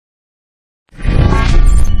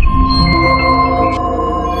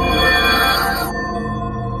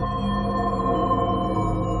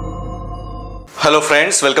Hello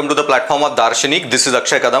friends, welcome to the platform of Darshanik. This is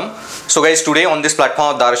Akshay Kadam. So guys, today on this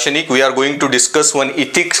platform of Darshanik, we are going to discuss one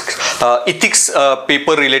ethics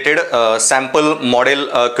paper related sample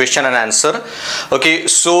model question and answer. Okay,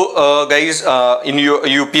 so guys, in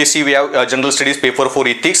UPSC we have General Studies paper for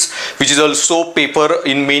ethics, which is also paper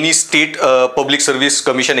in many state public service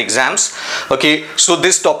commission exams. Okay, so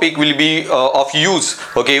this topic will be of use,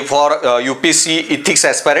 okay, for UPSC ethics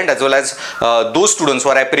aspirant as well as those students who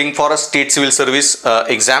are appearing for a state civil service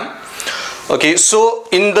exam. Okay, so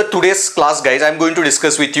in the today's class, guys, I'm going to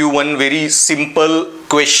discuss with you one very simple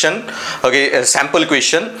question, okay, a sample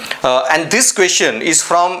question, and this question is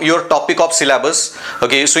from your topic of syllabus.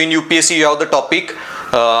 Okay, so in UPSC you have the topic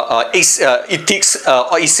ethics,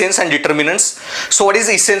 essence and determinants. So what is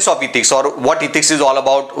the essence of ethics, or what ethics is all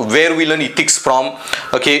about, where we learn ethics from?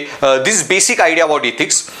 Okay, this basic idea about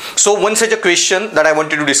ethics. So one such a question that I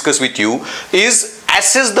wanted to discuss with you is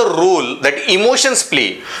assess the role that emotions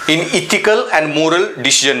play in ethical and moral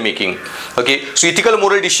decision making. Okay, so ethical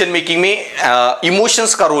moral decision making में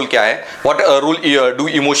emotions का role क्या है? What role do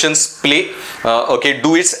emotions play? Okay,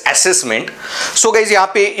 do its assessment. So guys,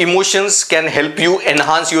 यहाँ पे emotions can help you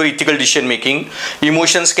enhance your ethical decision making.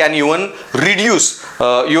 Emotions can even reduce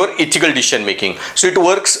your ethical decision making. So it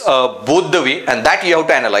works both the way, and that you have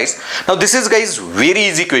to analyze. Now this is, guys, very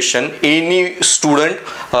easy question. Any student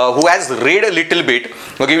who has read a little bit,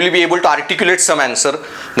 okay, will be able to articulate some answer.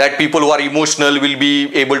 That people who are emotional will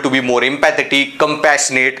be able to be more empathetic,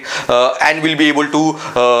 compassionate, and will be able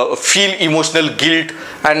to feel emotional guilt,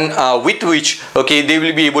 and with which, okay, they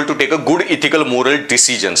will be able to take a good ethical moral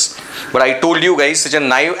decisions. But I told you guys, such a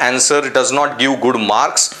naive answer does not give good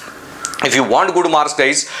marks. If you want good marks,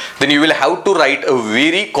 guys, then you will have to write a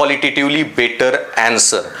very qualitatively better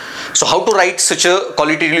answer. So how to write such a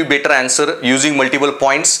qualitatively better answer using multiple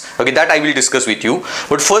points, okay, that I will discuss with you.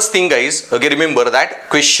 But first thing, guys, okay, remember that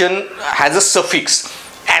question has a suffix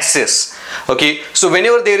assess. Okay, so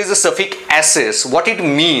whenever there is a suffix assess, what it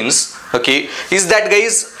means, okay, is that,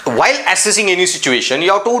 guys, while assessing any situation,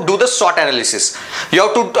 you have to do the SWOT analysis. You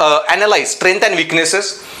have to analyze strength and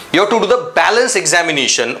weaknesses. You have to do the balance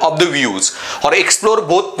examination of the views, or explore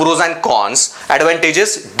both pros and cons,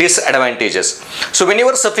 advantages, disadvantages. So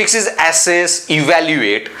whenever suffix is assess,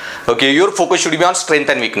 evaluate, okay, your focus should be on strength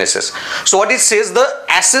and weaknesses. So what it says, the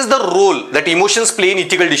assess the role that emotions play in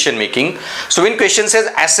ethical decision making. So when question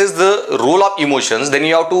says assess the role of emotions, then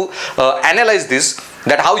you have to analyze this,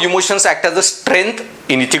 that how emotions act as a strength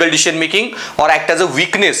in ethical decision making or act as a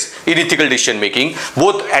weakness in ethical decision making,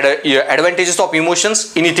 both advantages of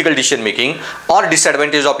emotions in ethical decision making or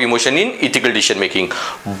disadvantages of emotion in ethical decision making.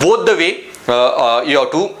 Both the way you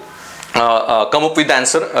have to come up with the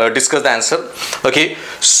answer, discuss the answer. Okay,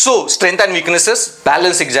 so strength and weaknesses,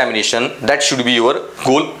 balance examination, that should be your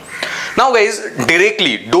goal. Now guys,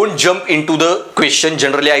 directly don't jump into the question.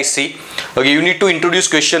 Generally I say, okay, you need to introduce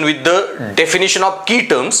question with the definition of key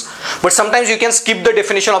terms, but sometimes you can skip the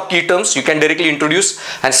definition of key terms. You can directly introduce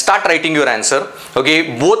and start writing your answer.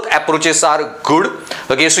 Okay, both approaches are good.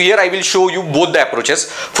 Okay, so here I will show you both the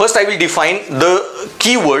approaches. First I will define the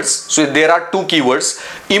keywords. So there are two keywords,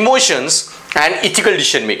 emotions and ethical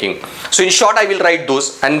decision making. So in short I will write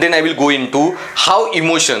those, and then I will go into how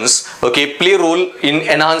emotions, okay, play a role in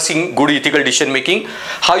enhancing good ethical decision making,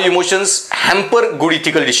 how emotions hamper good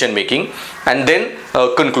ethical decision making, and then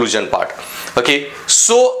conclusion part. Okay,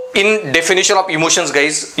 so in definition of emotions,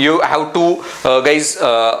 guys, you have to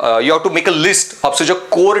you have to make a list of such a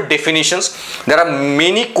core definitions. There are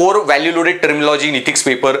many core value loaded terminology in ethics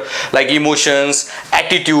paper, like emotions,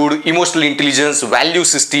 attitude, emotional intelligence, value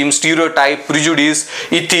system, stereotype, prejudice,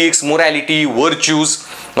 ethics, morality, virtues.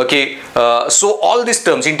 Okay, so all these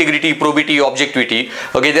terms, integrity, probity, objectivity,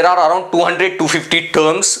 okay, there are around 200-250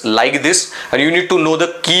 terms like this, and you need to know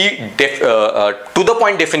the key to the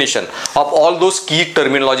point definition of all those key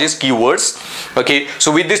terminologies, keywords. Okay,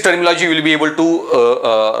 so with this terminology you will be able to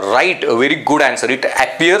write a very good answer. It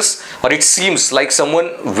appears, or it seems like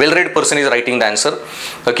someone well-read person is writing the answer.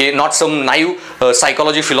 Okay, not some naive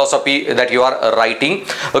psychology philosophy that you are writing.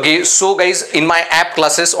 Okay, so guys, in my app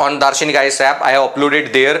classes on Darshanik IAS app, I have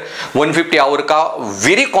uploaded there 150 hour ka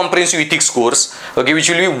very comprehensive ethics course, okay, which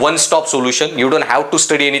will be one-stop solution. You don't have to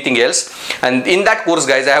study anything else, and in that course,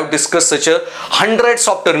 guys, I have discussed such a hundreds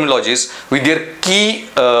of terminologies with their key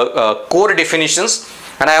core definitions,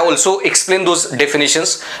 and I also explain those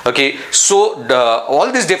definitions. Okay, so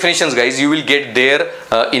all these definitions, guys, you will get there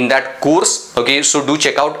in that course. Okay, so do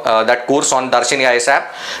check out that course on Darshanik IAS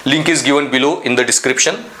app. Link is given below in the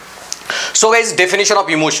description. So guys, definition of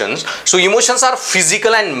emotions. So emotions are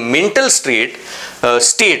physical and mental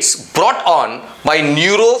states brought on by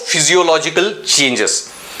neurophysiological changes.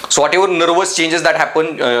 So whatever nervous changes that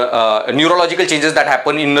happen, neurological changes that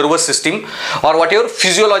happen in nervous system, or whatever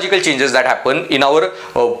physiological changes that happen in our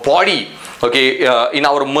body, okay, in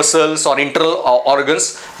our muscles or internal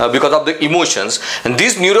organs because of the emotions. And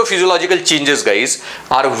these neurophysiological changes, guys,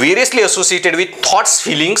 are variously associated with thoughts,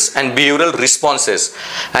 feelings and behavioral responses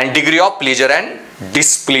and degree of pleasure and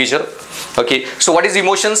displeasure. Okay, so what is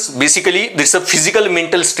emotions? Basically, this is a physical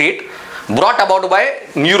mental state brought about by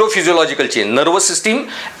neurophysiological change, nervous system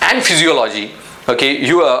and physiology. Okay,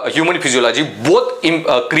 human physiology both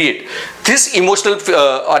create this emotional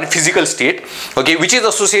or physical state, okay, which is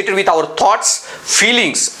associated with our thoughts,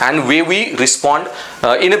 feelings and way we respond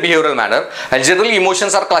in a behavioral manner. And generally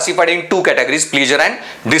emotions are classified in two categories, pleasure and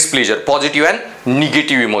displeasure, positive and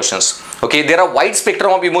negative emotions. Okay, there are wide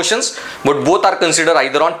spectrum of emotions, but both are considered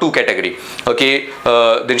either on two category. Okay,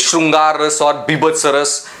 then Shrungar ras or Bibhatsa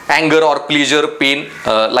ras, anger or pleasure, pain,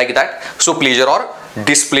 like that. So pleasure or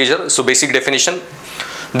displeasure. So basic definition.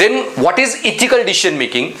 Then what is ethical decision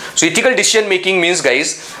making? So ethical decision making means,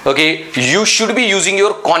 guys, okay, you should be using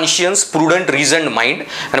your conscience, prudent, reasoned mind,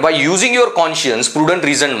 and by using your conscience, prudent,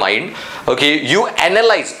 reasoned mind, okay, you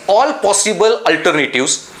analyze all possible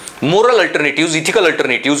alternatives, moral alternatives, ethical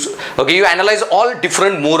alternatives, okay, you analyze all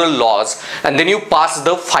different moral laws and then you pass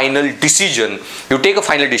the final decision. You take a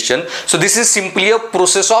final decision. So this is simply a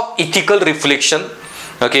process of ethical reflection,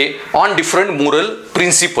 okay, on different moral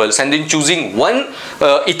principles and then choosing one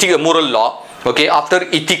ethical moral law, okay, after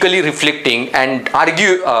ethically reflecting and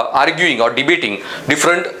arguing or debating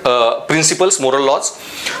different principles, moral laws.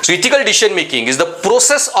 So ethical decision making is the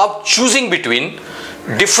process of choosing between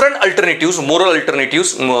different alternatives,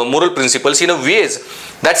 moral principles in a ways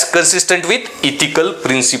that's consistent with ethical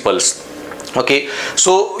principles. Okay,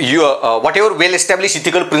 so you whatever well established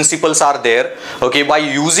ethical principles are there, okay, by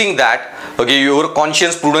using that, okay, your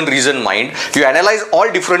conscience, prudent, reason, mind, you analyze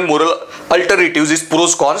all different moral alternatives, is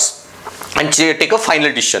pros, cons, and take a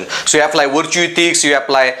final decision. So you apply virtue ethics, you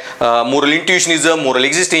apply moral intuitionism, moral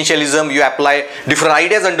existentialism, you apply different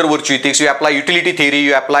ideas under virtue ethics, you apply utility theory,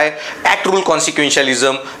 you apply act rule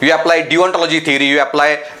consequentialism, you apply deontology theory, you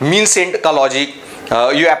apply means end logic,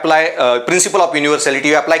 you apply principle of universality,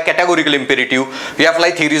 you apply categorical imperative, you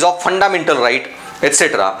apply theories of fundamental right,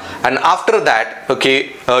 etc. And after that,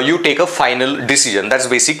 okay, you take a final decision. That's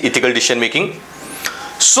basic ethical decision making.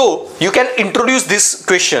 So you can introduce this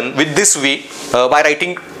question with this way by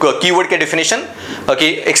writing keyword ke definition,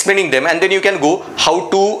 okay, explaining them, and then you can go how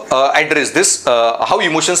to address this, how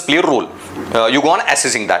emotions play a role. You go on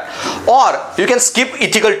assessing that, or you can skip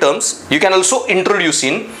ethical terms. You can also introduce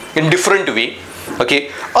in different way. Okay,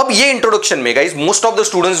 अब ये introduction में, guys, most of the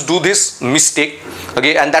students do this mistake.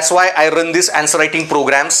 Okay, and that's why I run this answer writing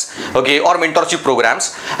programs, okay, or mentorship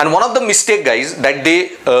programs. And one of the mistake, guys, that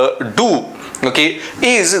they do, okay,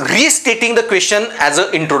 is restating the question as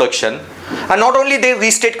an introduction. And not only they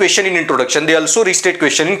restate question in introduction, they also restate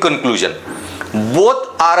question in conclusion.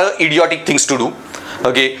 Both are idiotic things to do.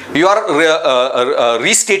 Okay, you are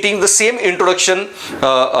restating the same introduction,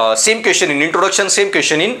 same question in introduction, same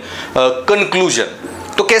question in conclusion.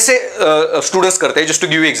 तो कैसे students करते हैं? Just to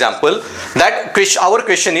give you example, that question, our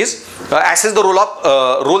question is assess the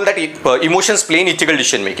role that emotions play in ethical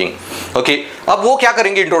decision making. Okay, अब वो क्या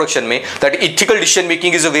करेंगे introduction में? That ethical decision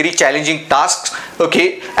making is a very challenging task.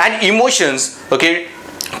 Okay, and emotions, okay,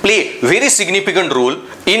 play very significant role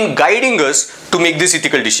in guiding us to make these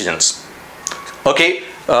ethical decisions. Okay,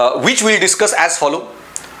 which we'll discuss as follow.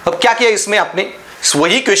 अब क्या किया इसमें आपने?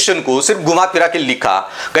 वही question को सिर्फ घुमा फिरा के लिखा.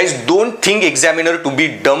 Guys, don't think examiner to be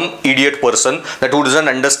dumb idiot person that who doesn't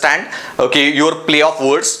understand, okay, your play of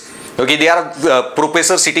words. Okay, they are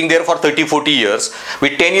professors sitting there for 30-40 years.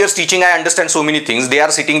 With 10 years teaching, I understand so many things. They are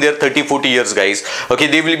sitting there 30-40 years, guys. Okay,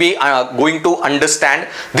 they will be going to understand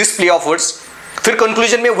this play of words. फिर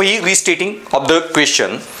conclusion में वही restating of the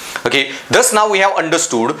question. Okay, thus now we have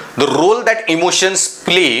understood the role that emotions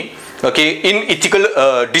play, okay, in ethical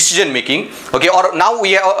decision making. Okay, or now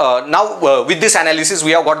we have with this analysis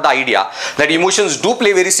we have got the idea that emotions do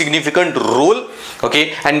play very significant role.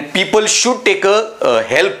 Okay, and people should take a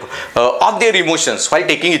help of their emotions while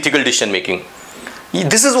taking ethical decision making.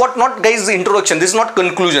 This is what not, guys, introduction. This is not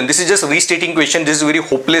conclusion. This is just restating question. This is a very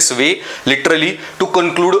hopeless way, literally, to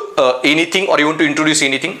conclude anything, or you want to introduce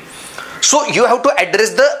anything. So you have to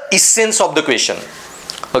address the essence of the question.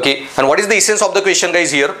 Okay, and what is the essence of the question,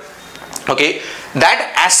 guys, here? Okay,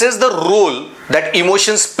 that assess the role that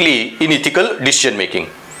emotions play in ethical decision making.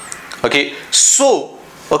 Okay, so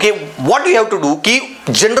okay, what we have to do ki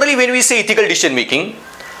generally when we say ethical decision making,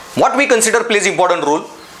 what we consider plays important role,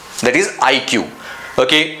 that is IQ,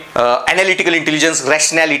 okay, analytical intelligence,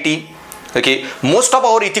 rationality. Okay, most of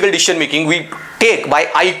our ethical decision making we take by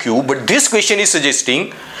IQ, but this question is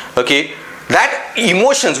suggesting, okay, that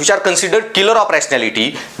emotions which are considered killer of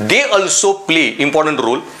rationality, they also play important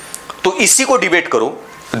role. तो इसी को debate करो.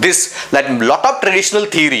 This that lot of traditional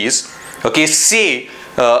theories, okay, say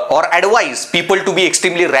or advise people to be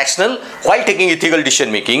extremely rational while taking ethical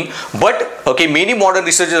decision making, but okay, many modern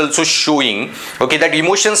research is also showing, okay, that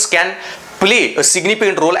emotions can play a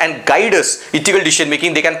significant role and guide us ethical decision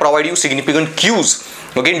making. They can provide you significant cues,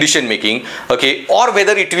 okay, in decision making, okay, or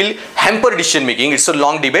whether it will hamper decision making. It's a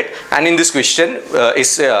long debate, and in this question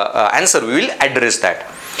answer we will address that.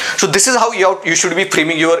 So this is how you should be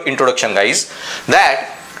framing your introduction, guys,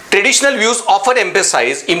 that traditional views often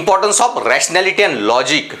emphasize importance of rationality and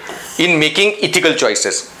logic in making ethical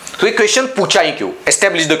choices. तो ये question पूछा ही क्यों,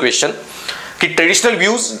 establish the question कि traditional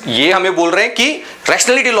views ये हमें बोल रहे हैं कि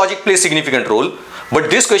rationality logic play significant role, but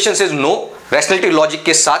this question says no, rationality logic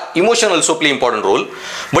के साथ emotion also play important role,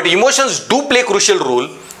 but emotions do play crucial role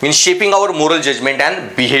in shaping our moral judgement and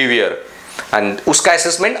behaviour, and उसका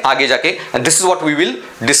assessment आगे जाके, and this is what we will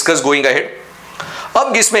discuss going ahead.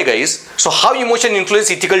 अब इसमें guys, so how emotion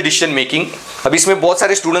influence ethical decision making. अब इसमें बहुत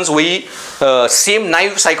सारे students वही same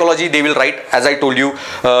naive psychology they will write, as I told you,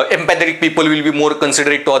 empathetic people will be more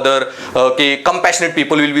considerate to other, okay, compassionate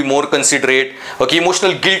people will be more considerate, okay,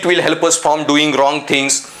 emotional guilt will help us from doing wrong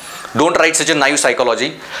things. Don't write such a naive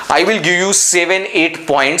psychology. I will give you 7-8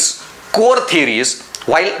 points, core theories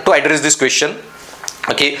while to address this question.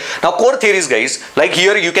 Okay, now core theories, guys, like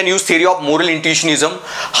here you can use theory of moral intuitionism.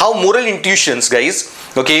 How moral intuitions, guys,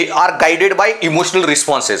 okay, are guided by emotional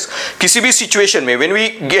responses. किसी भी situation में when we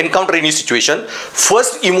encounter any situation,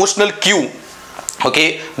 first emotional cue, okay,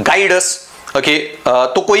 guide us. Okay,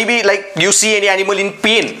 तो कोई भी like you see any animal in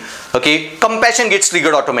pain, okay, compassion gets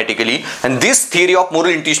triggered automatically, and this theory of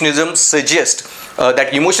moral intuitionism suggests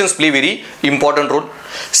that emotions play very important role.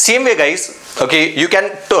 Same way, guys, okay, you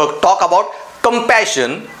can talk about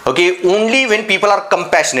compassion, okay, only when people are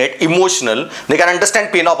compassionate, emotional, they can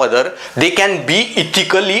understand pain of other, they can be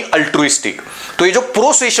ethically altruistic. तो ये जो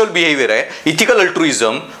pro-social behavior है, ethical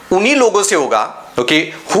altruism, उन्हीं लोगों से होगा, okay,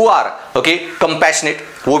 who are, okay, compassionate.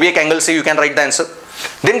 वो भी एक एंगल से you can write the answer.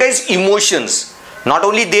 Then, guys, emotions, not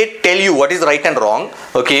only they tell you what is right and wrong,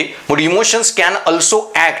 okay, but emotions can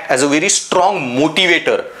also act as a very strong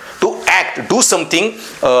motivator to act, do something.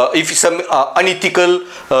 If some unethical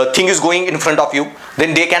thing is going in front of you,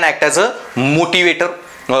 then they can act as a motivator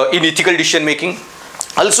in ethical decision making.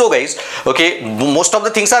 Also, guys, okay, most of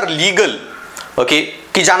the things are legal, okay,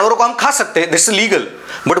 कि जानवरों को हम खा सकते हैं, this is legal,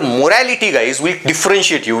 but morality, guys, will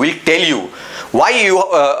differentiate you, will tell you why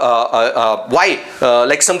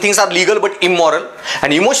like some things are legal but immoral,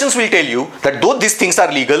 and emotions will tell you that though these things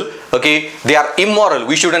are legal, okay, they are immoral,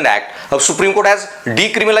 we shouldn't act. अब Supreme Court has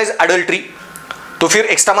decriminalized adultery, तो फिर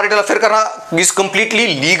extramarital affair करना is completely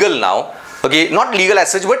legal now, okay, not legal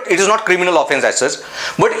as such, but it is not criminal offense as such,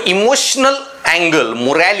 but emotional angle,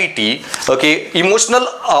 morality, okay, emotional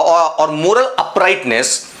or moral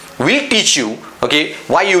uprightness will teach you, okay,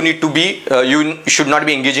 why you need to be, you should not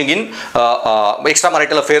be engaging in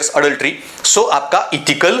extramarital affairs, adultery. So आपका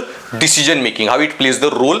ethical decision making, how it plays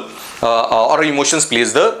the role, or emotions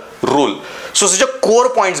plays the role. So such a core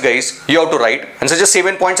points, guys, you have to write, and such a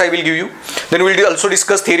 7 points I will give you. Then we will also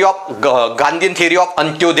discuss theory of Gandhian theory of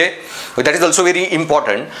Antyodaya. That is also very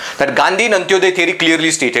important, that Gandhi in Antyodaya theory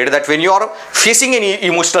clearly stated that when you are facing any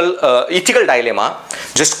emotional ethical dilemma,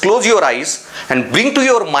 just close your eyes and bring to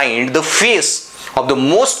your mind the face of the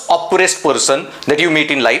most oppressed person that you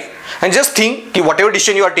meet in life, and just think कि whatever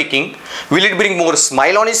decision you are taking, will it bring more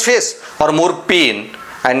smile on his face or more pain,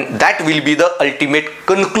 and that will be the ultimate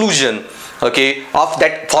conclusion, okay, of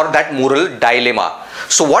that, for that moral dilemma.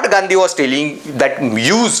 So what Gandhi was telling, that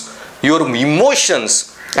use your emotions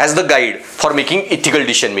as the guide for making ethical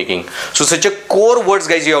decision making. So such a core words,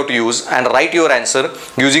 guys, you have to use and write your answer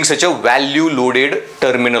using such a value loaded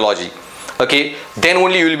terminology, okay, then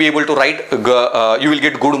only you will be able to write, you will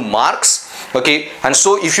get good marks, okay. And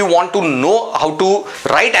so if you want to know how to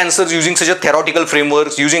write answers using such a theoretical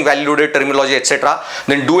frameworks, using value loaded terminology, etc.,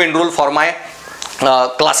 then do enroll for my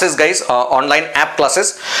classes, guys, online app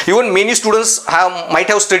classes. Even many students might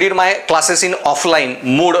have studied my classes in offline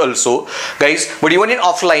mode also, guys, but even in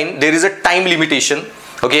offline there is a time limitation,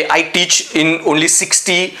 okay. I teach in only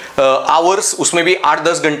 60 hours, उसमें भी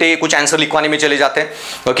 8-10 घंटे कुछ answer लिखवाने में चले जाते हैं,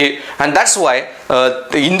 okay, and that's why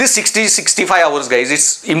in this 60-65 hours, guys,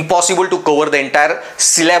 it's impossible to cover the entire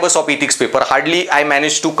syllabus of ethics paper. Hardly I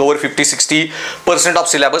managed to cover 50-60% of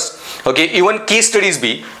syllabus. Okay, even case studies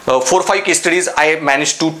be 4-5 case studies I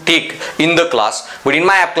managed to take in the class. But in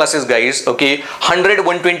my app classes, guys, okay,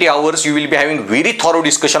 100-120 hours you will be having very thorough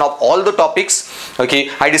discussion of all the topics. Okay,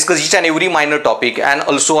 I discuss each and every minor topic, and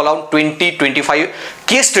also around 20-25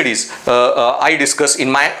 case studies I discuss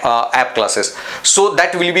in my app classes. So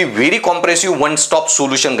that will be very comprehensive one-stop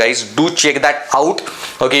solution, guys. Do check that out.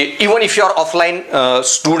 Okay, even if you are offline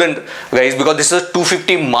student, guys, because this is a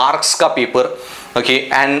 250 marks ka paper. Okay,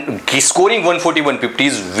 and scoring 140-150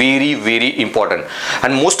 is very important.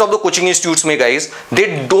 And most of the coaching institutes में, guys,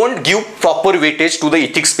 they don't give proper weightage to the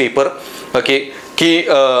ethics paper. Okay, कि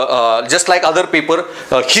just like other paper,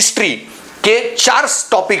 history के 4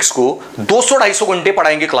 topics को 200-250 घंटे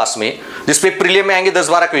पढ़ाएंगे class में, जिसपे prelim में आएंगे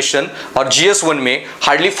 10-12 क्वेश्चन और GS1 में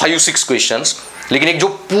हार्डली 5-6 क्वेश्चंस. लेकिन एक जो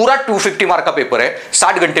पूरा 250 मार्क का पेपर है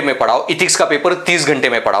 60 घंटे में पढ़ाओ, इथिक्स का पेपर 30 घंटे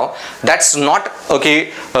में पढ़ाओ. That's not okay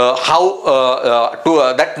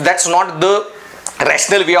that's not the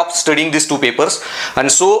rational way of studying these two papers.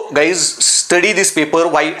 And so, guys, study this paper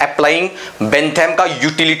while applying Bentham का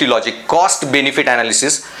utility logic, cost benefit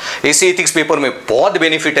analysis. ऐसे ethics paper में बहुत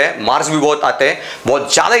benefit है, marks भी बहुत आते हैं,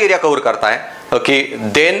 बहुत ज़्यादा एरिया कवर करता है. Okay,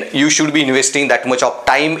 then you should be investing that much of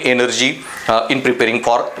time, energy in preparing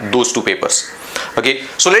for those two papers. Okay,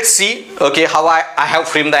 so let's see, okay, how I have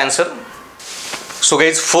framed the answer. So,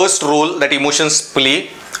 guys, first role that emotions play,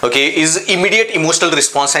 okay, is immediate emotional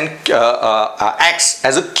response and acts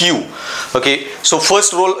as a cue. Okay, so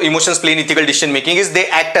first role emotions play in ethical decision making is they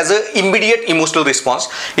act as a immediate emotional response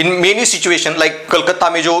in many situations, like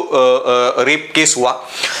Kolkata में जो rape case हुआ.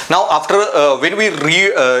 Now after when we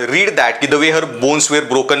read that कि the way her bones were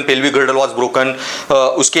broken, pelvic girdle was broken,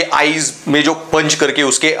 उसके eyes में जो punch करके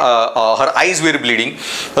उसके her eyes were bleeding.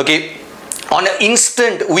 Okay, on an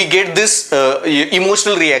instant we get this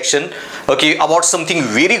emotional reaction, okay, about something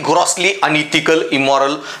very grossly unethical,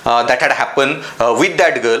 immoral that had happened with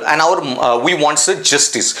that girl, and we want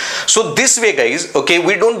justice. So this way, guys, okay,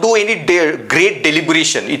 we don't do any great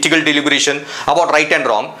deliberation, ethical deliberation about right and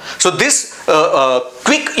wrong. So this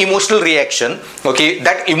quick emotional reaction, okay,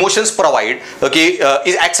 that emotions provide, okay,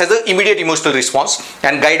 acts as an immediate emotional response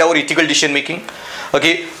and guide our ethical decision making.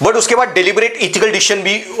 Okay, but उसके बाद deliberate ethical decision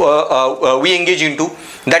भी we engage into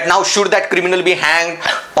that. Now should that criminal be hanged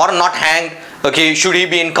or not hanged? Okay, should he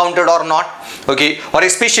be encountered or not? Okay, और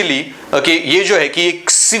especially okay, ये जो है कि एक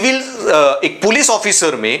civil एक पुलिस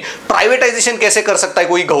ऑफिसर में प्राइवेटाइजेशन कैसे कर सकता है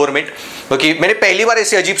कोई गवर्नमेंट. ओके, मैंने पहली बार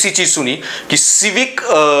ऐसी अजीब सी चीज सुनी कि civic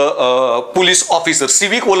police officer,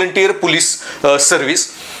 civic volunteer police service.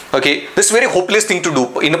 Okay, this is very hopeless thing to do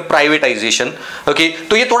in a privatization. Okay,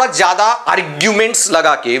 तो ये थोड़ा ज़्यादा arguments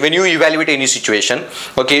लगा के when you evaluate any situation.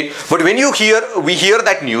 Okay, but when we hear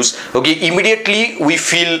that news, okay, immediately we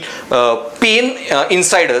feel pain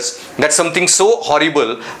inside us that something so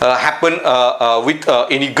horrible happened with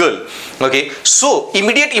any girl. Okay, so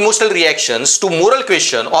immediate emotional reactions to moral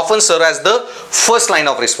question often serve as the first line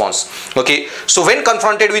of response. Okay, so when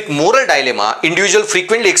confronted with moral dilemma, individual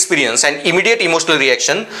frequently experience an immediate emotional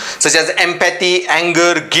reaction such as empathy,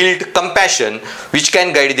 anger, guilt, compassion, which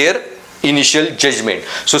can guide their initial judgment.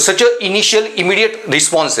 So such a initial immediate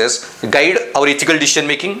responses guide our ethical decision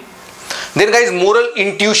making. Then, guys, moral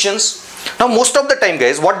intuitions. Now most of the time,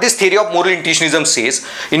 guys, what this theory of moral intuitionism says,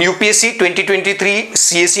 in UPSC 2023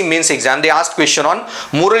 CSE mains exam, they asked question on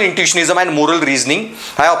moral intuitionism and moral reasoning.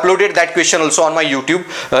 I uploaded that question also on my YouTube.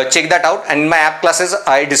 Check that out. And in my app classes,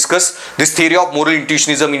 I discuss this theory of moral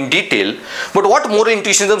intuitionism in detail. But what moral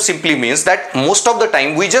intuitionism simply means that most of the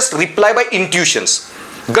time we just reply by intuitions,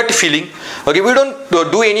 gut feeling. Okay, we don't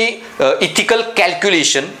do any ethical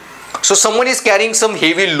calculation. So someone is carrying some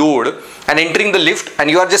heavy load and entering the lift, and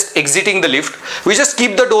you are just exiting the lift. We just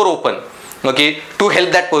keep the door open, okay, to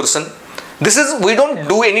help that person. This is, we don't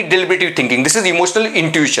do any deliberative thinking. This is emotional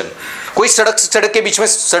intuition. कोई सड़क के बीच में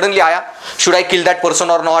suddenly आया, should I kill that person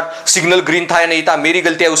or not? Signal green था या नहीं था, मेरी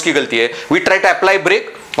गलती है उसकी गलती है. We try to apply brake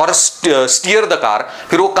और steer the car.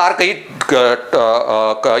 फिर वो कार कहीं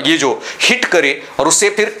ये जो हिट करे और उससे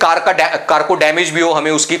फिर कार को डैमेज भी हो,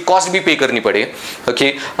 हमें उसकी कॉस्ट भी पे करनी पड़े.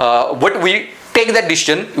 Okay, but we take that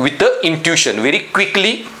decision with the intuition. Very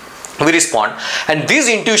quickly we respond, and these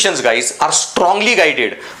intuitions, guys, are strongly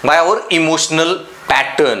guided by our emotional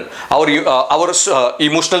pattern, our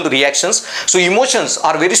emotional reactions. So emotions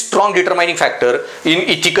are very strong determining factor in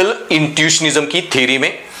ethical intuitionism की theory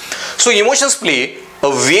में. So emotions play a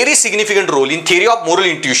very significant role in theory of moral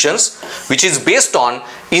intuitions, which is based on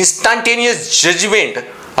instantaneous judgment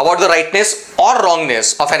about the rightness or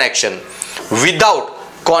wrongness of an action. without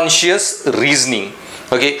conscious reasoning.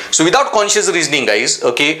 Okay, so without conscious reasoning, guys,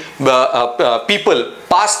 okay, people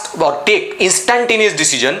pass or take instantaneous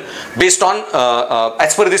decision based on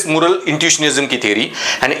as per this moral intuitionism ki theory.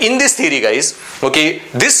 And in this theory, guys, okay,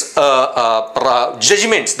 this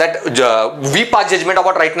judgments that we pass judgment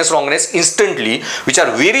about rightness, wrongness instantly, which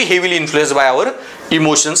are very heavily influenced by our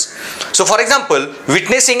emotions. So for example,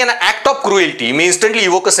 witnessing an act of cruelty may instantly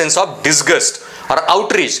evoke a sense of disgust or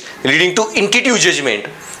outrage, leading to intuitive judgment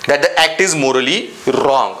that the act is morally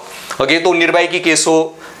wrong. Okay, तो निर्भय की case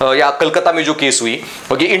हो या कलकत्ता में जो case हुई,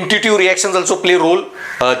 okay, intuitive reactions also play role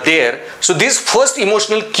there. So these first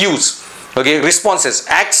emotional cues, okay, responses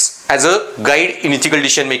acts as a guide in ethical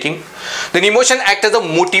decision making. Then emotion act as a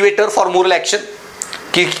motivator for moral action.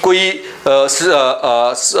 कि कोई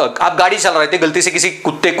आप गाड़ी चला रहे थे, गलती से किसी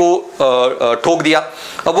कुत्ते को ठोक दिया,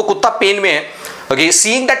 अब वो कुत्ता पेन में है. Okay,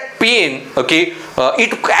 seeing that pain, okay,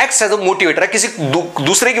 it acts as a motivator. किसी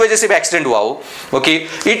दूसरे की वजह से भी एक्सीडेंट हुआ हो, okay,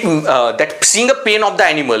 that seeing the pain of the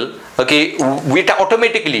animal, okay, it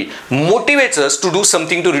automatically motivates us to do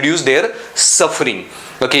something to reduce their suffering.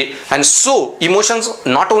 Okay, and so emotions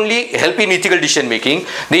not only help in ethical decision making,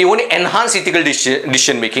 they even enhance ethical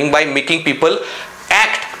decision making by making people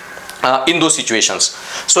act in those situations.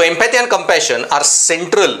 So empathy and compassion are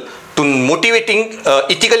central to motivating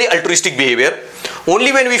ethically altruistic behavior.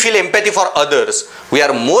 Only when we feel empathy for others, we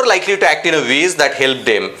are more likely to act in a ways that help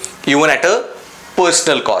them, even at a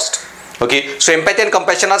personal cost. Okay, so empathy and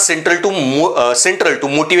compassion are central to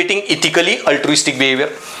motivating ethically altruistic behavior.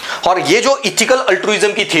 और ये जो ethical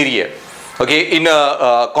altruism की theory है, okay, in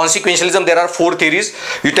consequentialism there are 4 theories: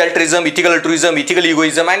 utilitarianism, ethical altruism, ethical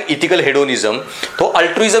egoism, and ethical hedonism. तो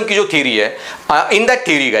altruism की जो theory है, in that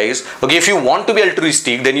theory, guys, okay, if you want to be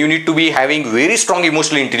altruistic, then you need to be having very strong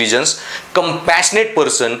emotional intelligence, compassionate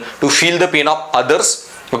person to feel the pain of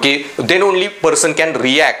others. Okay, then only person can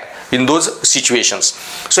react in those situations.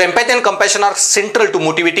 So empathy and compassion are central to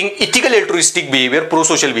motivating ethical altruistic behavior,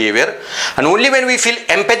 pro-social behavior, and only when we feel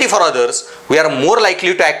empathy for others, we are more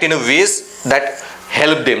likely to act in a ways that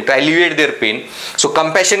help them to alleviate their pain. So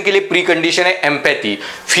compassion के लिए precondition है empathy,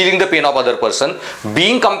 feeling the pain of other person.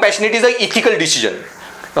 Being compassionate is an ethical decision.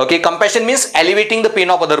 Okay, compassion means alleviating the pain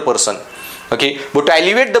of other person. Okay, but to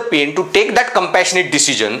alleviate the pain, to take that compassionate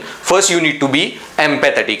decision, first you need to be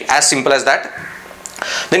empathetic. As simple as that.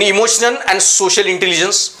 Then emotional and social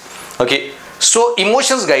intelligence. Okay, so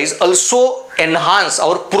emotions, guys, also enhance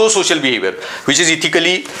our pro-social behavior, which is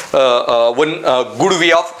ethically one good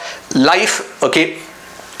way of life. Okay,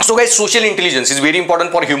 so guys, social intelligence is very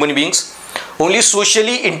important for human beings. Only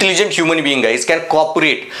socially intelligent human being, guys, can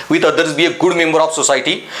cooperate with others, be a good member of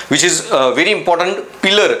society, which is a very important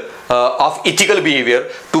pillar of ethical behavior.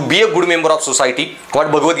 To be a good member of society,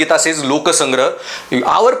 what Bhagavad Gita says, Loka Sangra,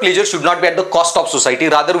 our pleasure should not be at the cost of society,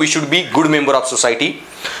 rather we should be good member of society.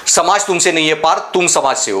 समाज तुमसे नहीं है पार, तुम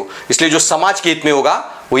समाज से हो, इसलिए जो समाज के हित में होगा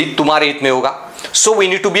वही तुम्हारे हित में होगा. So we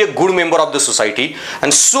need to be a good member of the society.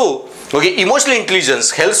 And so, okay, emotional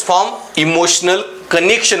intelligence helps form emotional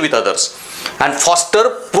connection with others and foster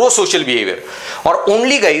pro-social behavior. Or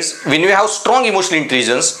only, guys, when we have strong emotional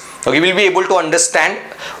intelligence, okay, we'll be able to understand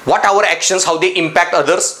what our actions, how they impact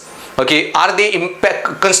others. Okay, are they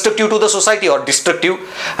constructive to the society or destructive,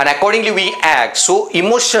 and accordingly we act. So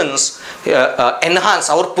emotions enhance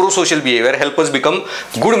our pro-social behavior, help us become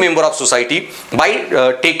good member of society by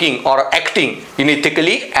taking or acting in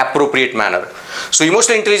ethically appropriate manner. So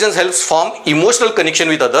emotional intelligence helps form emotional connection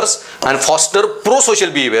with others and foster pro-social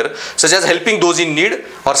behavior, such as helping those in need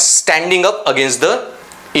or standing up against the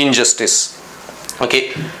injustice.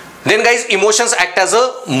 Okay, then, guys, emotions act as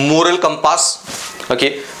a moral compass.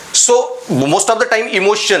 Okay, so most of the time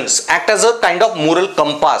emotions act as a kind of moral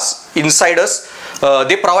compass inside us.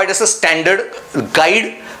 They provide us a standard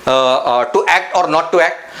guide to act or not to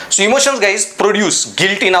act. So emotions, guys, produce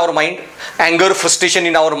guilt in our mind, anger, frustration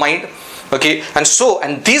in our mind. Okay,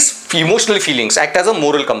 and these emotional feelings act as a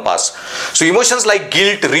moral compass. So emotions like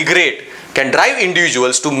guilt, regret can drive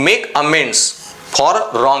individuals to make amends for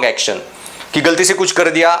wrong action. कि गलती से कुछ कर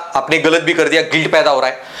दिया, आपने गलत भी कर दिया, गिल्ट पैदा हो रहा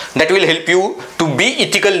है. That will help you to be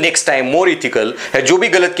ethical next time, more ethical. जो भी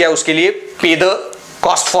गलत किया उसके लिए पे the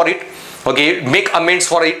cost for it. Okay, make amends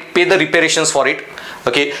for it, पे the रिपेरेशंस for it.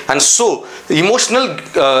 Okay, and so emotional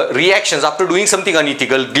reactions after doing something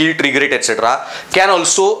unethical, guilt, regret, etc., can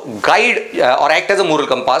also guide or act as a moral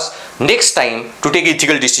compass next time to take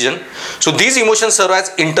ethical decision. So these emotions serve as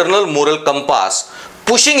internal moral compass,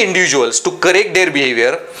 pushing individuals to correct their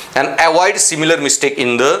behavior and avoid similar mistake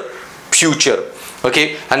in the future.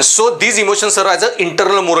 Okay, and so these emotions serve as an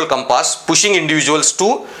internal moral compass, pushing individuals to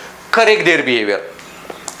correct their behavior.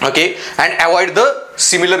 okay, and avoid the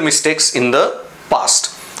similar mistakes in the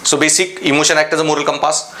past. So basic emotion act as a moral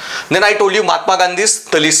compass. Then I told you Mahatma Gandhi's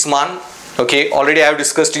talisman. Okay, already I have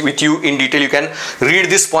discussed with you in detail. You can read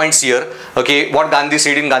these points here. Okay, what Gandhi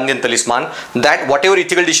said in Gandhian talisman, that whatever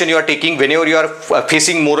ethical decision you are taking, whenever you are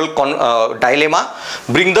facing moral dilemma,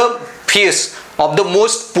 bring the face of the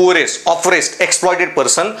most poorest, oppressed, exploited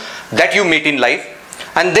person that you meet in life,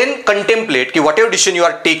 and then contemplate whatever decision you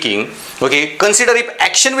are taking. Okay, consider if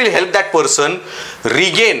action will help that person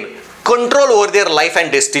regain control over their life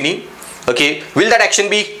and destiny. Okay, will that action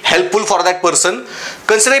be helpful for that person?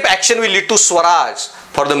 Consider if action will lead to Swaraj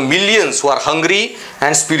for the millions who are hungry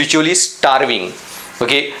and spiritually starving.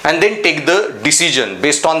 Okay, and then take the decision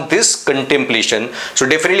based on this contemplation. So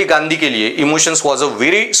definitely Gandhi ke liye emotions was a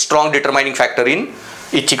very strong determining factor in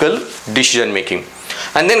ethical decision making.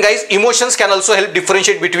 And then guys, emotions can also help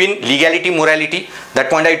differentiate between legality, morality.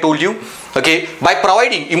 That point I told you. Okay, by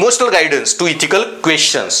providing emotional guidance to ethical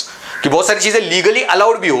questions. कि बहुत सारी चीजें legally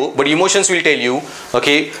allowed भी हो, but emotions will tell you,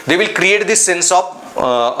 okay, they will create this sense of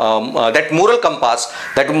that moral compass,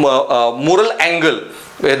 that moral angle,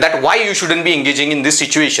 that why you shouldn't be engaging in this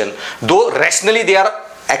situation, though rationally they are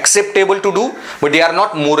acceptable to do, but they are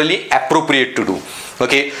not morally appropriate to do.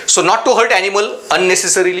 Okay, so not to hurt animal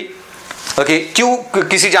unnecessarily. Okay, क्यों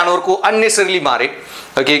किसी जानवर को unnecessarily मारे?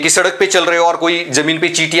 Okay, कि सड़क पे चल रहे हो और कोई जमीन पे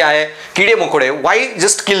चींटियां है, कीड़े मकोड़े, why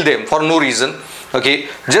just kill them for no reason? Okay,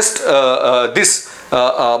 just this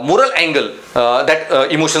moral angle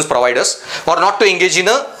that emotions provide us, or not to engage in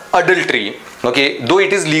a adultery. Okay, though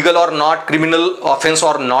it is legal or not, criminal offense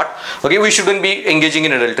or not, okay, we shouldn't be engaging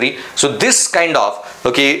in adultery. So this kind of,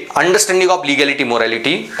 okay, understanding of legality,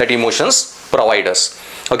 morality that emotions provide us.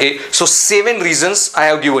 Okay, so 7 reasons I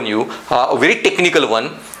have given you, a very technical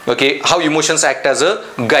one. Okay, how emotions act as a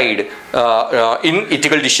guide in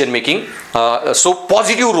ethical decision making. So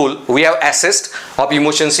positive role we have assessed of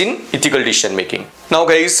emotions in ethical decision making. Now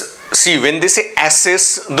guys, see, when they say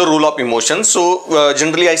assess the role of emotions, so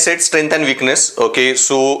generally I said strength and weakness. Okay,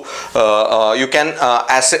 so you can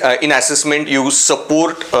in assessment you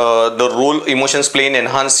support the role emotions play in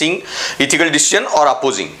enhancing ethical decision or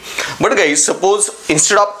opposing. But guys, suppose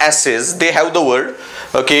instead of assess they have the word,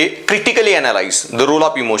 okay, critically analyze the role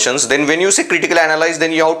of emotions. Then when you say critically analyze,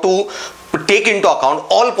 then you have to take into account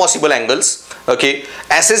all possible angles. Okay,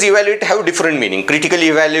 assess, evaluate have different meaning. Critically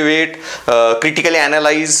evaluate, critically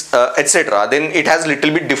analyze, etc. Then it has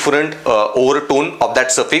little bit different overtone of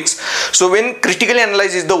that suffix. So when critically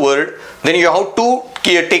analyze is the word, then you have to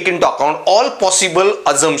take into account all possible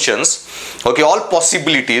assumptions. Okay, all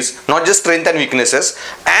possibilities, not just strength and weaknesses,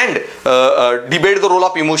 and debate the role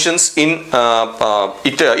of emotions in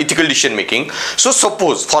ethical decision making. So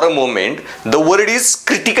suppose for a moment the word is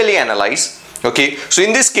critically analyze. Okay, so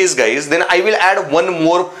in this case guys, then I will add one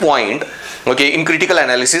more point, okay, in critical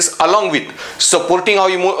analysis, along with supporting how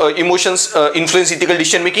emotions influence ethical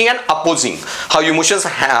decision making and opposing how emotions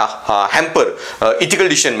hamper ethical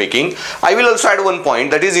decision making. I will also add one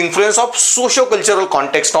point, that is influence of socio-cultural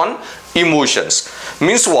context on emotions.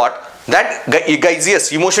 Means what? That guys,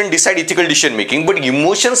 yes, emotion decide ethical decision making, but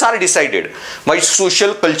emotions are decided by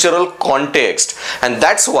social cultural context, and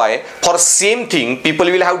that's why for same thing people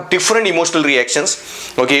will have different emotional reactions.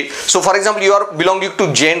 Okay, so for example, you are belonging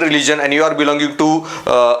to Jain religion and you are belonging to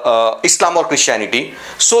Islam or Christianity.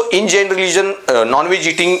 So in Jain religion non-veg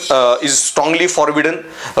eating is strongly forbidden.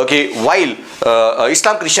 Okay, while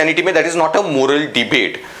Islam Christianity mein that is not a moral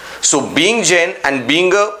debate. So being Jain and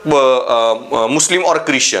being a Muslim or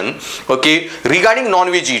Christian, okay, regarding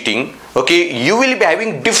non-veg eating, okay, you will be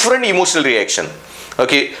having different emotional reaction.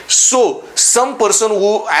 Okay, so some person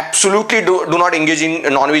who absolutely do not engage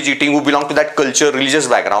in non-veg eating, who belong to that culture, religious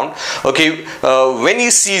background, okay, when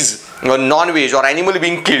he sees non-veg or animal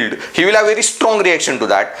being killed, he will have very strong reaction to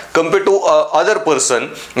that, compared to other person,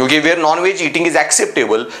 okay, where non-veg eating is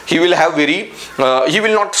acceptable. He will have he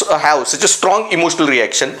will not have such a strong emotional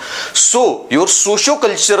reaction. So your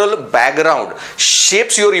socio-cultural background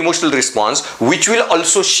shapes your emotional response, which will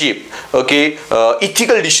also shape, okay,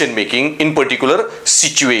 ethical decision making in particular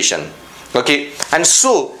situation. Okay, and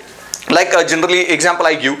so like generally example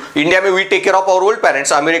I give, India may we take care of our old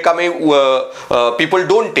parents, America may people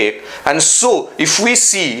don't take, and so if we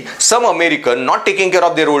see some American not taking care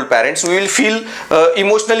of their old parents, we will feel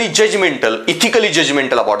emotionally judgmental, ethically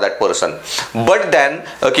judgmental about that person. But then,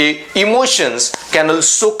 okay, emotions can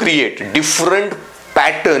also create different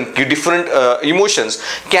pattern, different emotions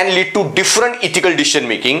can lead to different ethical decision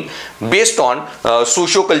making based on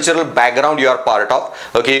socio-cultural background you are part of.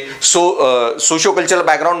 Okay, so socio-cultural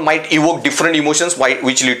background might evoke different emotions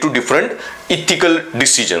which lead to different ethical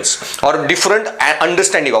decisions or different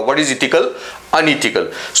understanding of what is ethical,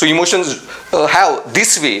 unethical. So emotions have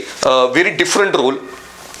this way very different role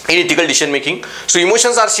in ethical decision making. So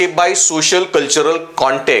emotions are shaped by social cultural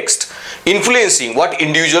context, influencing what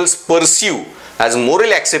individuals perceive as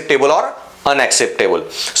morally acceptable or unacceptable.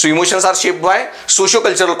 So emotions are shaped by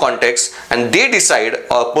socio-cultural context, and they decide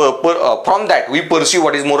from that we perceive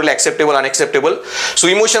what is morally acceptable, unacceptable. So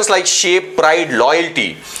emotions like shame, pride,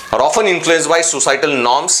 loyalty are often influenced by societal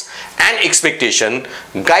norms and expectation,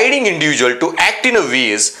 guiding individual to act in a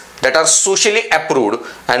ways that are socially approved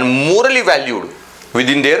and morally valued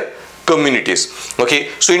within their communities. Okay,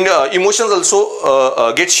 so emotions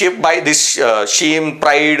also get shaped by this shame,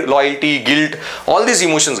 pride, loyalty, guilt. All these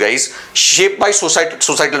emotions, guys, shaped by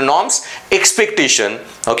societal norms, expectation,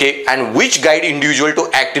 okay, and which guide individual to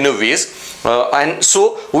act in a ways. And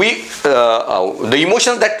so the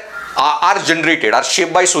emotions that are generated are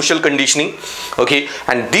shaped by social conditioning, okay,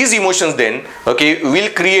 and these emotions then, okay, will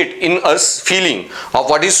create in us feeling of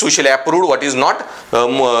what is socially approved, what is not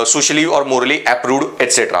socially or morally approved,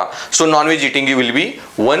 etc. So non-veg eating will be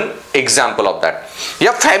one example of that.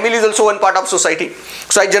 Yeah, family is also one part of society.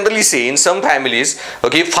 So I generally say in some families,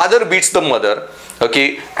 okay, father beats the mother,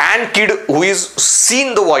 okay, and kid who is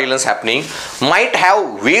seen the violence happening might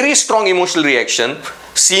have very strong emotional reaction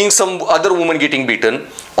seeing some other woman getting beaten,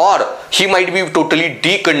 or he might be totally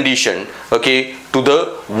deconditioned, okay, to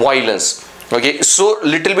the violence. Okay, so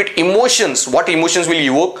little bit emotions, what emotions will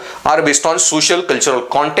evoke are based on social cultural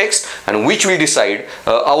context, and which will decide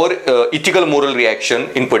our ethical moral reaction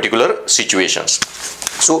in particular situations.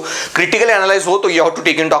 So critically analyze ho, to you have to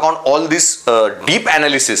take into account all this deep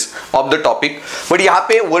analysis of the topic. But यहाँ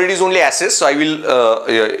पे word is only assess, so I will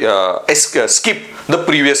skip the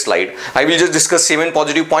previous slide. I will just discuss 7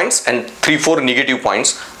 positive points and 3-4 negative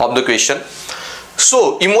points of the question.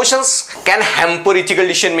 So emotions can hamper ethical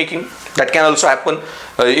decision making. That can also happen.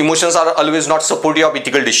 Emotions are always not supportive of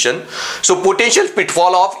ethical decision. So potential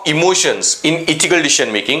pitfall of emotions in ethical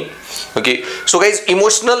decision making. Okay. So guys,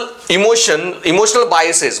 emotional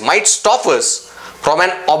biases might stop us from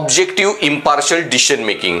an objective, impartial decision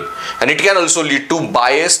making, and it can also lead to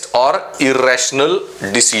biased or irrational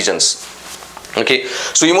decisions. Okay.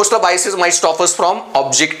 So emotional biases might stop us from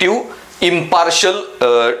objective, impartial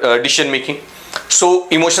decision making. So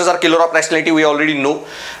emotions are killer of rationality, we already know,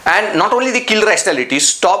 and not only they kill rationality,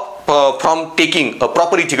 stop from taking a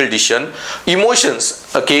proper ethical decision. Emotions,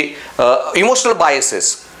 okay, emotional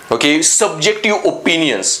biases, okay, subjective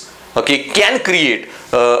opinions, okay, can create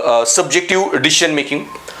subjective decision making.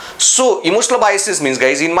 So emotional biases means,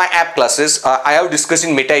 guys, in my app classes I have discussed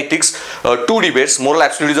in meta ethics 2 debates, moral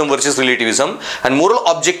absolutism versus relativism and moral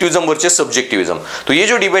objectivism versus subjectivism. So ये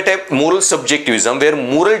जो debate है moral subjectivism, where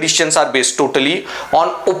moral decisions are based totally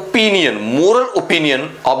on opinion, moral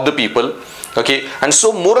opinion of the people. Okay, and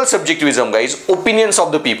so moral subjectivism, guys, opinions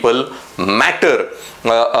of the people matter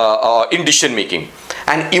in decision making.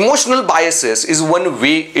 And emotional biases is one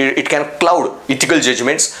way it can cloud ethical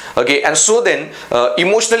judgments. Okay, and so then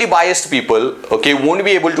emotionally biased people, okay, won't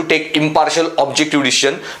be able to take impartial objective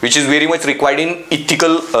decision, which is very much required in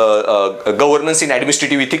ethical governance in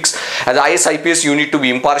administrative ethics. As IAS IPS, you need to be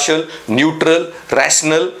impartial, neutral,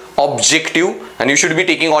 rational, objective, and you should be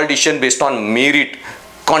taking all decision based on merit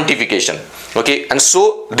quantification. Okay, and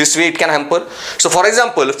so this way it can hamper. So for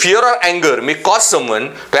example, fear or anger may cause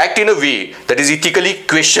someone to act in a way that is ethically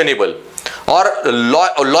questionable, or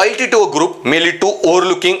loyalty to a group may lead to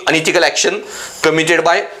overlooking unethical action committed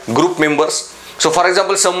by group members. So for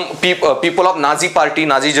example, some people of Nazi party,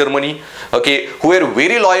 Nazi Germany, okay, who were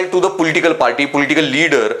very loyal to the political party, political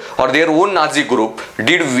leader, or their own Nazi group,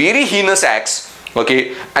 did very heinous acts.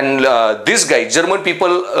 Okay, and this guy, German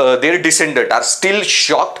people, their descendants are still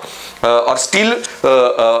shocked or still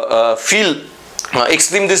feel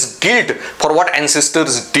extreme this guilt for what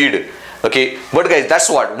ancestors did. Okay, but guys, that's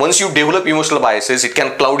what, once you develop emotional biases, it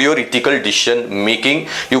can cloud your ethical decision making.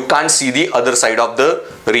 You can't see the other side of the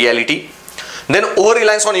reality. Then over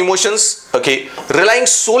reliance on emotions, okay, relying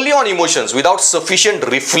solely on emotions without sufficient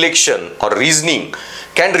reflection or reasoning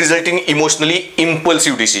can result in emotionally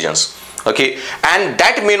impulsive decisions. Okay, and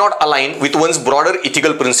that may not align with one's broader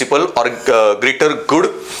ethical principle or greater good.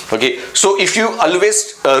 Okay, so if you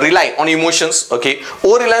always rely on emotions, okay,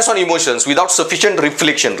 over reliance on emotions without sufficient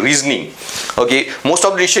reflection, reasoning, okay, most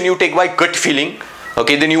of the decision you take by gut feeling,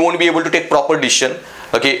 okay, then you won't be able to take proper decision.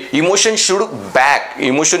 Okay, emotion should back,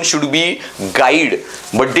 emotion should be guide,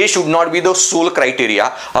 but they should not be the sole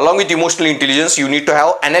criteria. Along with emotional intelligence, you need to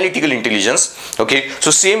have analytical intelligence. Okay,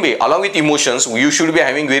 so same way, along with emotions, you should be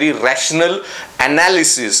having very rational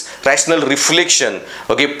analysis, rational reflection,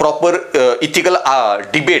 okay, proper ethical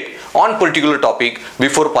debate on particular topic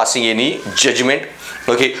before passing any judgment.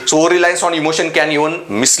 Okay, so over reliance on emotion can even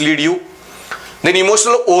mislead you. Then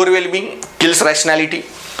emotional overwhelming kills rationality.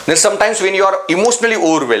 Then sometimes when you are emotionally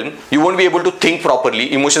overwhelmed, you won't be able to think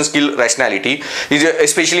properly. Emotions kill rationality,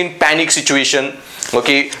 especially in panic situation.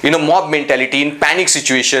 Okay, in a mob mentality, in panic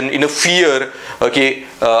situation, in a fear. Okay,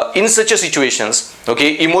 in such a situations,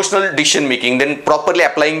 okay, emotional decision making, then properly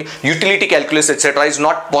applying utility calculus, etc., is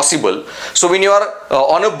not possible. So when you are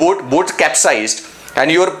on a boat capsized, and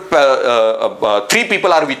your 3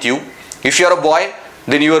 people are with you. If you are a boy,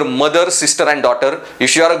 then your mother, sister, and daughter.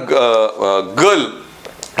 If you are a girl,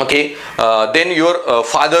 okay, then your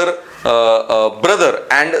father, brother,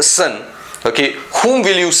 and son. Okay, whom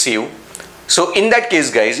will you save? So in that case,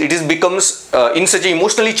 guys, it becomes in such an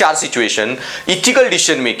emotionally charged situation, ethical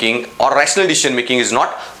decision making or rational decision making is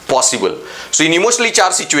not possible. So in emotionally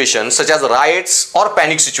charged situations such as riots or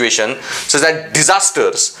panic situation, such as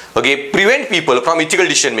disasters, okay, prevent people from ethical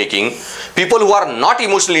decision making. People who are not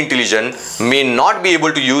emotionally intelligent may not be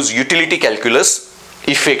able to use utility calculus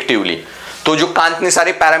effectively. तो जो कांत ने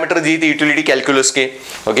सारे parameter दिए थे utility calculus के,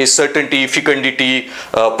 okay, certainty, फिकंडिटी,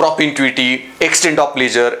 propinquity, extent of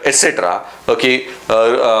pleasure, etc. Okay,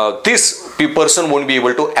 this person won't be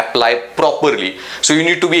able to apply properly. So you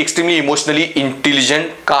need to be extremely emotionally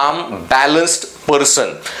intelligent, calm, balanced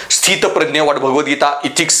person. Sthita prajna, what Bhagavad Gita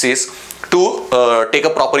ethics says, to take a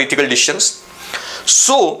proper ethical decisions.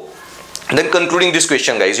 So then concluding this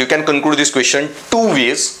question, guys, you can conclude this question 2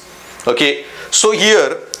 ways. Okay, so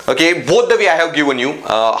here, okay, both the way I have given you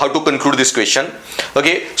how to conclude this question.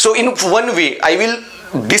 Okay, so in one way I will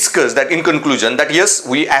discuss that in conclusion that yes,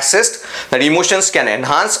 we assessed that emotions can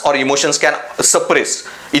enhance or emotions can suppress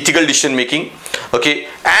ethical decision making. Okay,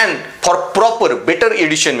 and for proper better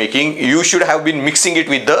decision making, you should have been mixing it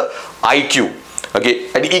with the IQ. Okay,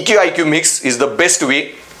 and EQ IQ mix is the best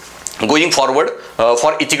way going forward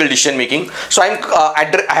for ethical decision making. So I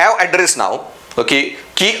have addressed now, okay,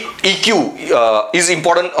 key EQ is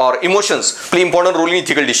important, or emotions play important role in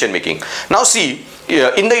ethical decision making. Now see,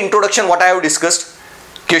 in the introduction what I have discussed,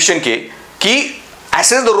 question K, key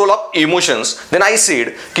assess the role of emotions. Then I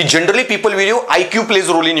said कि generally people will use IQ plays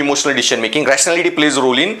a role in emotional decision making, rationality plays a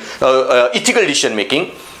role in ethical decision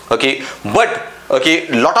making. Okay, but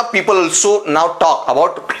okay, lot of people also now talk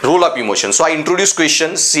about role of emotion. So I introduced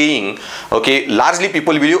question saying, okay, largely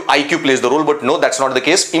people will use IQ plays the role, but no, that's not the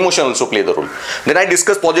case. Emotion also play the role. Then I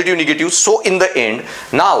discussed positive, negative. So in the end,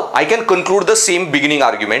 now I can conclude the same beginning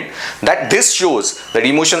argument that this shows that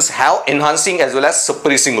emotions have enhancing as well as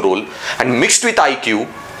suppressing role, and mixed with IQ,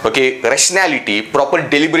 okay, rationality, proper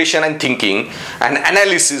deliberation and thinking and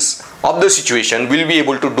analysis of the situation will be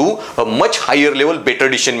able to do a much higher level better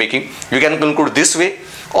decision making. You can conclude this way,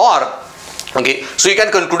 or okay, so you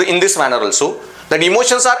can conclude in this manner also that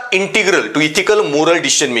emotions are integral to ethical moral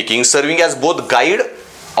decision making, serving as both guide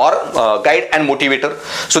or guide and motivator.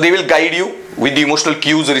 So they will guide you with the emotional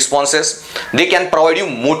cues, responses. They can provide you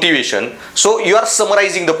motivation. So you are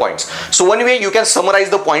summarizing the points. So one way you can summarize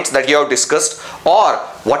the points that you have discussed, or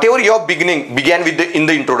whatever you have began with in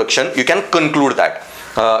the introduction, you can conclude that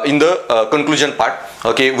in the conclusion part.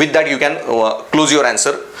 Okay, with that you can close your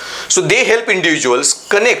answer. So they help individuals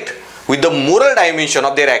connect with the moral dimension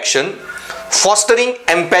of their action, fostering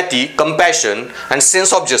empathy, compassion, and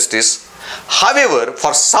sense of justice. However,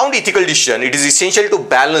 for sound ethical decision, it is essential to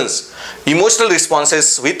balance emotional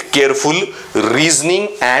responses with careful reasoning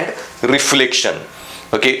and reflection.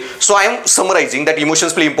 Okay, so I am summarizing that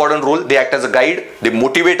emotions play important role. They act as a guide, they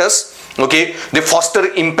motivate us. Okay, they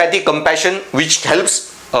foster empathy, compassion, which helps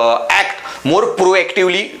act more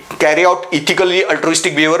proactively, carry out ethically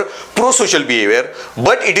altruistic behavior, pro-social behavior.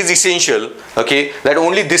 But it is essential, okay, that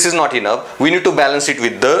only this is not enough. We need to balance it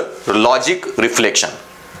with the logic, reflection.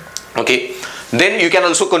 Okay, then you can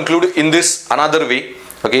also conclude in this another way,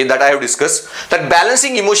 okay, that I have discussed, that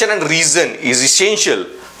balancing emotion and reason is essential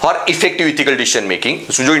for effective ethical decision making.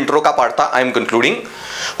 So जो intro का part था, I am concluding.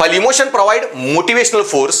 While emotion provide motivational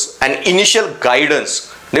force and initial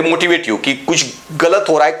guidance, they motivate you कि कुछ गलत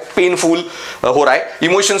हो रहा है, painful हो रहा है,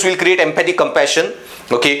 emotions will create empathy, compassion.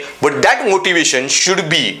 Okay, but that motivation should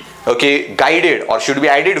be, okay, guided or should be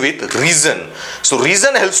added with reason. So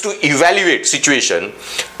reason helps to evaluate situation,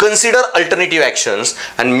 consider alternative actions,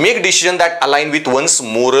 and make decisions that align with one's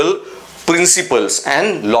moral principles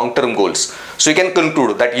and long-term goals. So you can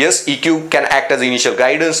conclude that yes, EQ can act as initial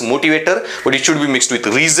guidance, motivator, but it should be mixed with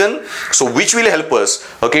reason. So which will help us,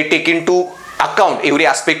 okay, take into account every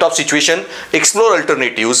aspect of situation, explore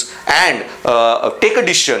alternatives, and take a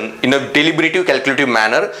decision in a deliberative, calculative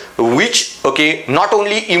manner, which, okay, not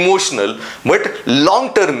only emotional but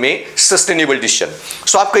long term में sustainable decision.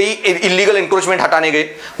 So आप कहीं illegal encroachment हटाने गए,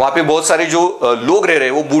 वहाँ पे बहुत सारे जो लोग रह रहे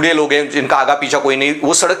हैं वो बूढ़े लोग हैं जिनका आगा पीछा कोई नहीं,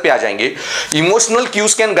 वो सड़क पे आ जाएंगे. Emotional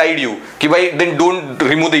cues can guide you कि भाई then don't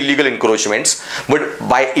remove the illegal encroachments, but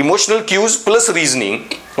by emotional cues plus reasoning,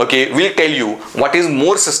 okay, will tell you what is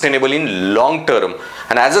more sustainable in long term.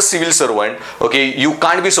 And as a civil servant, okay, you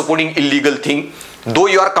can't be supporting illegal thing, though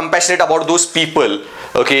you are compassionate about those people,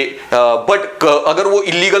 okay, but अगर वो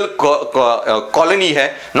illegal colony है,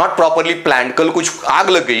 not properly planned, कल कुछ आग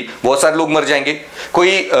लग गई, बहुत सारे लोग मर जाएंगे,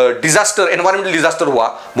 कोई disaster, environmental disaster हुआ,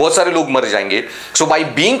 बहुत सारे लोग मर जाएंगे. So by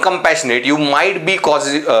being compassionate, you might be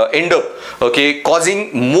end up, okay, causing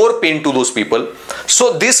more pain to those people.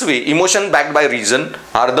 So this way, emotion backed by reason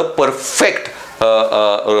are the perfect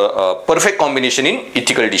perfect combination in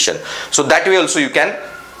ethical decision. So that way also you can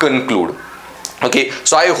conclude. Okay,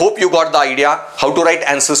 so I hope you got the idea how to write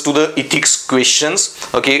answers to the ethics questions.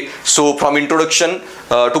 Okay, so from introduction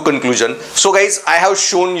to conclusion. So guys, I have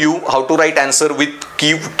shown you how to write answer with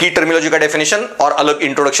key terminology का definition और अलग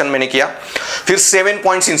introduction मैंने किया. फिर 7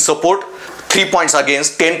 points in support, 3 points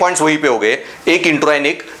against, 10 points वहीं पे हो गए, एक intro and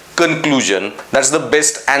एक conclusion. That's the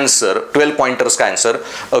best answer. 12 pointers का answer.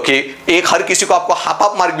 Okay, एक हर किसी को आपको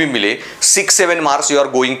half mark भी मिले, 6-7 marks you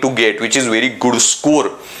are going to get, which is very good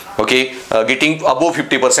score. Okay, getting above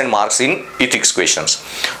 50% marks in ethics questions.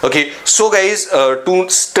 Okay, so guys, to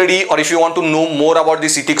study, or if you want to know more about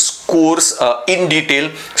this ethics course in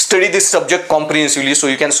detail, study this subject comprehensively so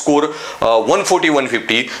you can score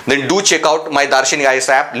 140-150. Then do check out my Darshanik IAS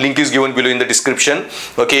app. Link is given below in the description.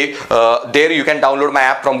 Okay, there you can download my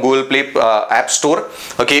app from Google Play App Store.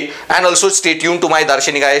 Okay, and also stay tuned to my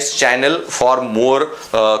Darshanik IAS channel for more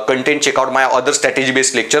content. Check out my other strategy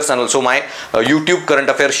based lectures and also my YouTube current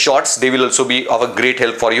affairs shorts. They will also be of a great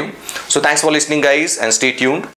help for you. So thanks for listening guys, and stay tuned.